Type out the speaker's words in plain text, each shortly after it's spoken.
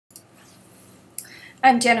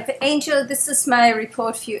I'm Jennifer Angel. This is my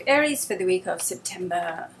report for you, Aries, for the week of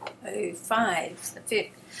September 05, the 5th.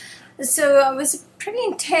 So it was a pretty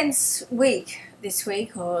intense week this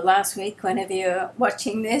week, or last week, whenever you're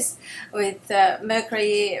watching this, with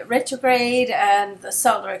Mercury retrograde and the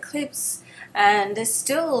solar eclipse. And there's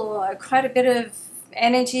still quite a bit of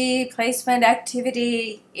energy, placement,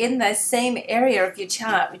 activity in the same area of your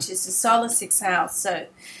chart, which is the solar sixth house. So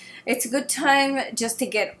it's a good time just to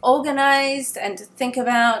get organized and to think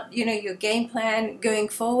about, your game plan going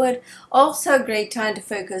forward. Also a great time to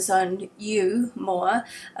focus on you more,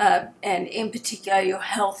 and in particular your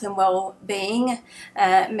health and well-being.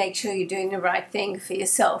 Make sure you're doing the right thing for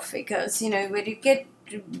yourself, because, when you get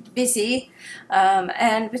busy,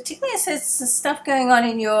 and particularly if there's stuff going on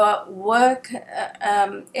in your work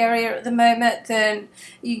area at the moment, then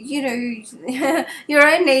your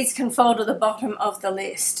own needs can fall to the bottom of the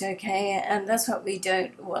list, okay? And that's what we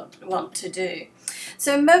don't want to do.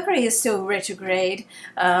 So Mercury is still retrograde.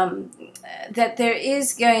 That there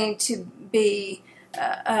is going to be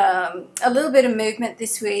a little bit of movement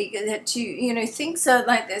this week, that things are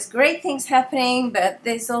like there's great things happening, but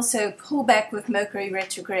there's also pullback with Mercury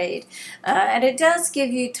retrograde, and it does give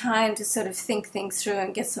you time to sort of think things through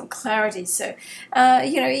and get some clarity. So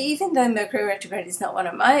even though Mercury retrograde is not one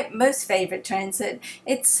of my most favorite transits,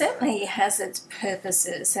 it certainly has its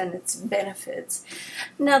purposes and its benefits.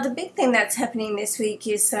 Now, the big thing that's happening this week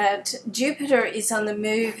is that Jupiter is on the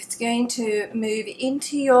move. It's going to move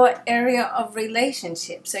into your area of relationships.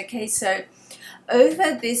 Okay, so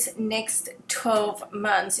over this next 12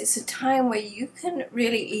 months, it's a time where you can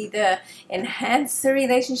really either enhance the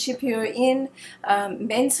relationship you're in,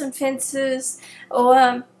 mend some fences,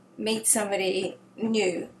 or meet somebody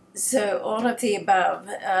new. So all of the above.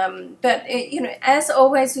 But as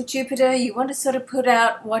always with Jupiter, you want to sort of put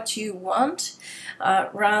out what you want,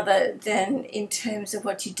 rather than in terms of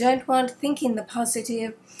what you don't want. Think in the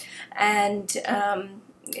positive, and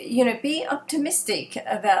be optimistic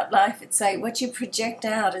about life. It's like what you project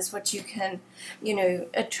out is what you can,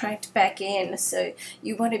 attract back in. So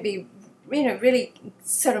you want to be, really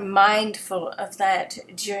sort of mindful of that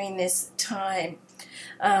during this time.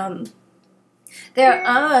 There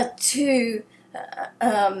are two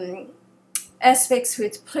aspects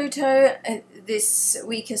with Pluto this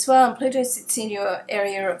week as well. And Pluto sits in your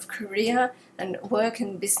area of career and work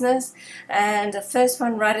and business, and the first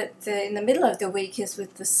one right in the middle of the week is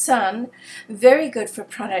with the Sun. Very good for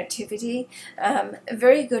productivity,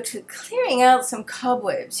 very good for clearing out some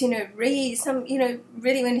cobwebs. Really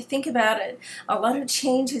when you think about it, a lot of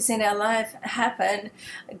changes in our life happen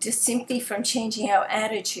just simply from changing our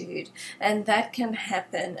attitude, and that can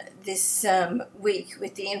happen this week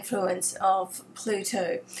with the influence of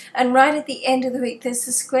Pluto. And right at the end of the week, there's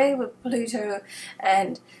a square with Pluto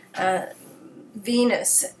and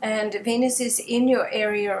Venus, and Venus is in your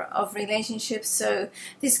area of relationships, so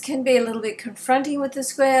this can be a little bit confronting with the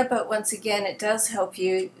square, but once again it does help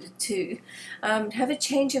you to have a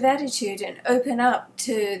change of attitude and open up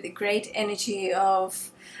to the great energy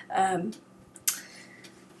of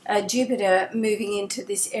Jupiter moving into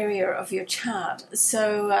this area of your chart.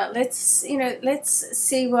 So let's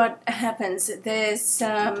see what happens. There's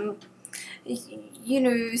some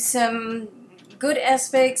good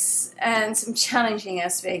aspects and some challenging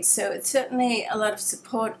aspects. So it's certainly a lot of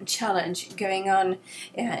support and challenge going on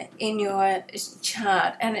in your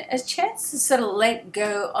chart, and a chance to sort of let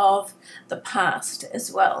go of the past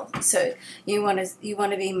as well. So you want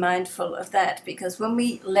to be mindful of that, because when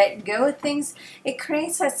we let go of things, it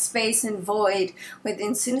creates that space and void.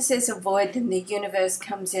 Within, as soon as there's a void, then the universe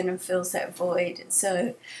comes in and fills that void.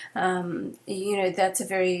 So that's a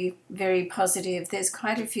very, very positive. There's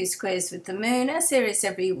quite a few squares with the moon, as there is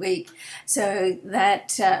every week, so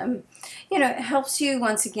that helps you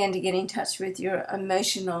once again to get in touch with your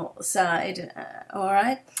emotional side. All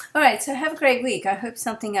right, so have a great week. I hope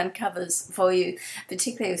something uncovers for you,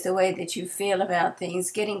 particularly with the way that you feel about things.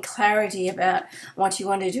 Getting clarity about what you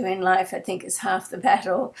want to do in life, I think, is half the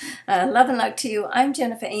battle. Love and luck to you. I'm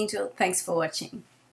Jennifer Angel. Thanks for watching.